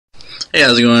Hey,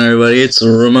 how's it going, everybody? It's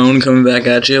Ramon coming back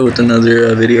at you with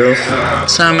another video.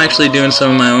 This time I'm actually doing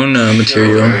some of my own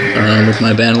material with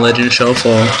my band Legend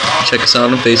Shellfall. Check us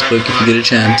out on Facebook if you get a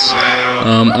chance.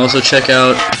 Also check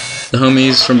out the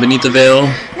homies from Beneath the Veil,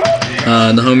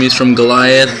 the homies from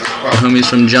Goliath, the homies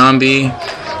from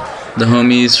JAHMBI, the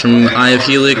homies from Eye of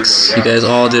Helix. You guys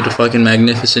all did a fucking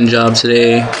magnificent job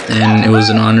today, and it was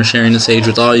an honor sharing the stage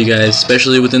with all you guys,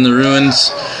 especially within the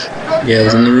ruins. Yeah,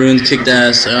 Within the Ruins kicked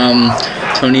ass.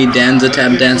 Tony Danza,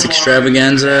 tapdance,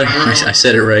 extravaganza. I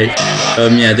said it right.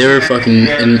 Yeah, they were fucking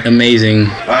amazing,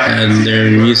 and their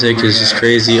music is just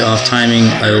crazy, off timing.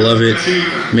 I love it.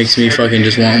 Makes me fucking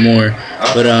just want more.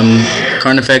 But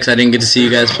CARNIFEX, I didn't get to see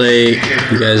you guys play.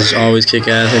 You guys always kick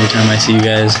ass every time I see you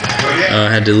guys.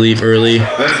 I had to leave early,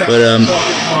 but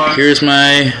here's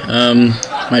my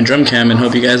my drum cam, and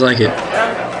hope you guys like it.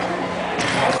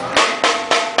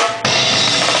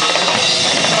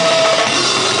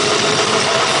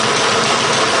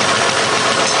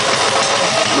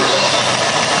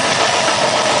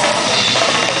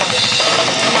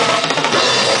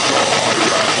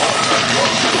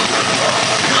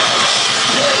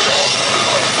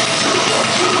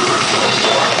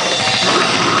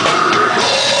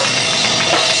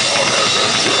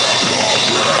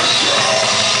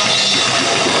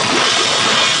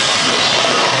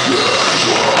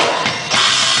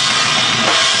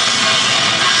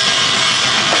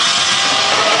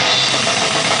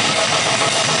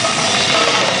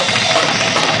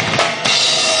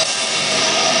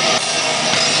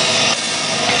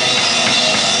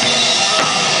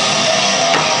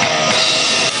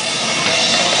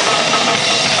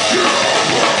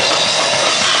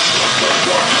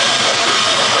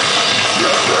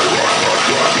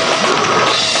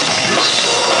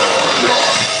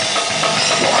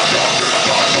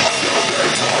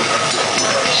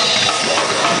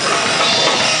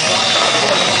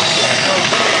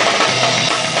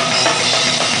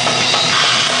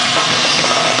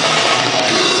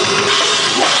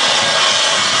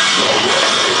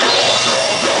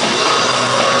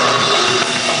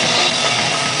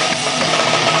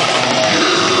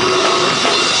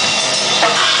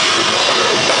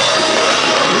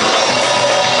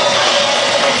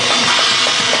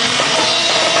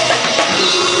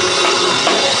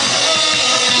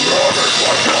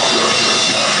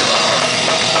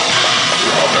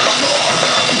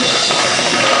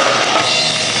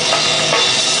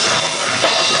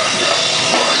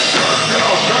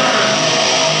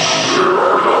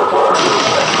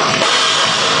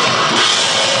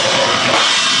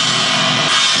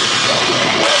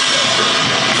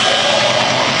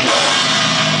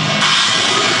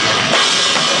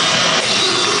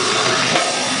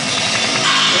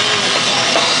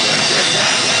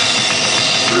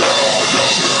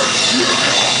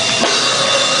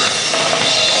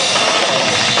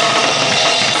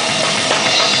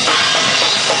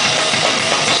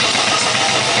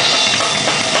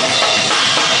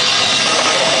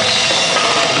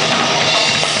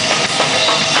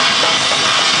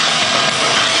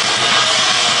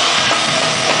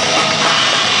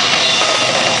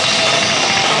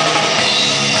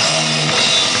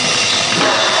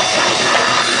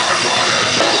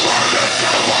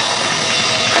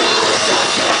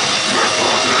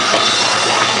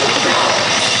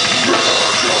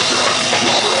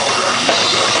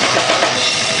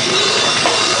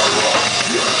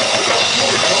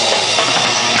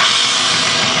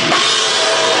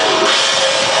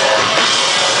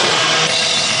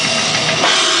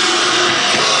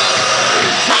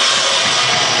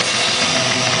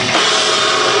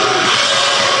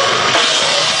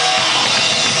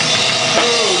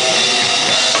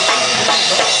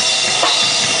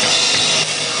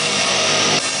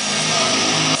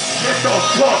 Get the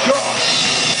fuck up!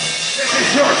 This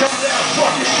is your time to have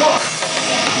fucking fun!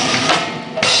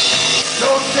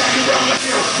 Don't stand around like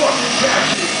you're fucking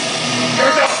taxi!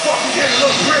 You're not fucking getting a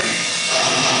little pretty!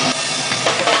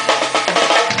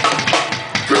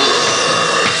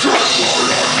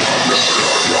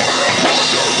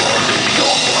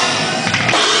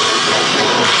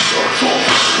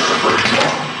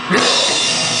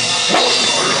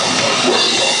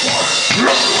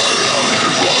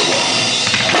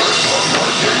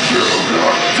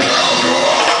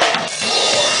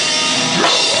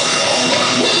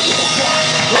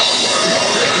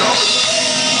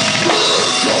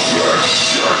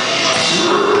 Shut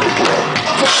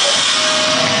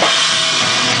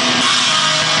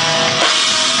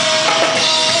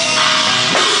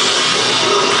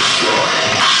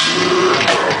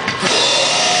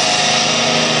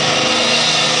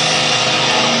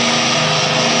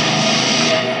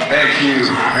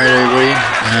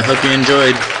I hope you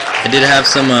enjoyed. I did have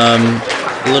some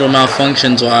little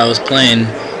malfunctions while I was playing.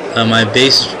 My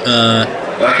bass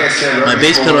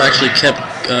pedal actually kept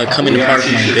coming apart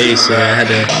from my bass, so I had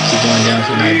to keep going down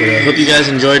from that. But I hope you guys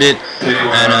enjoyed it,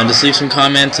 and just leave some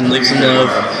comments and leave some love.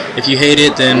 If you hate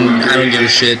it, then I don't give a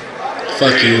shit.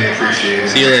 Fuck you.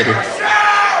 See you later.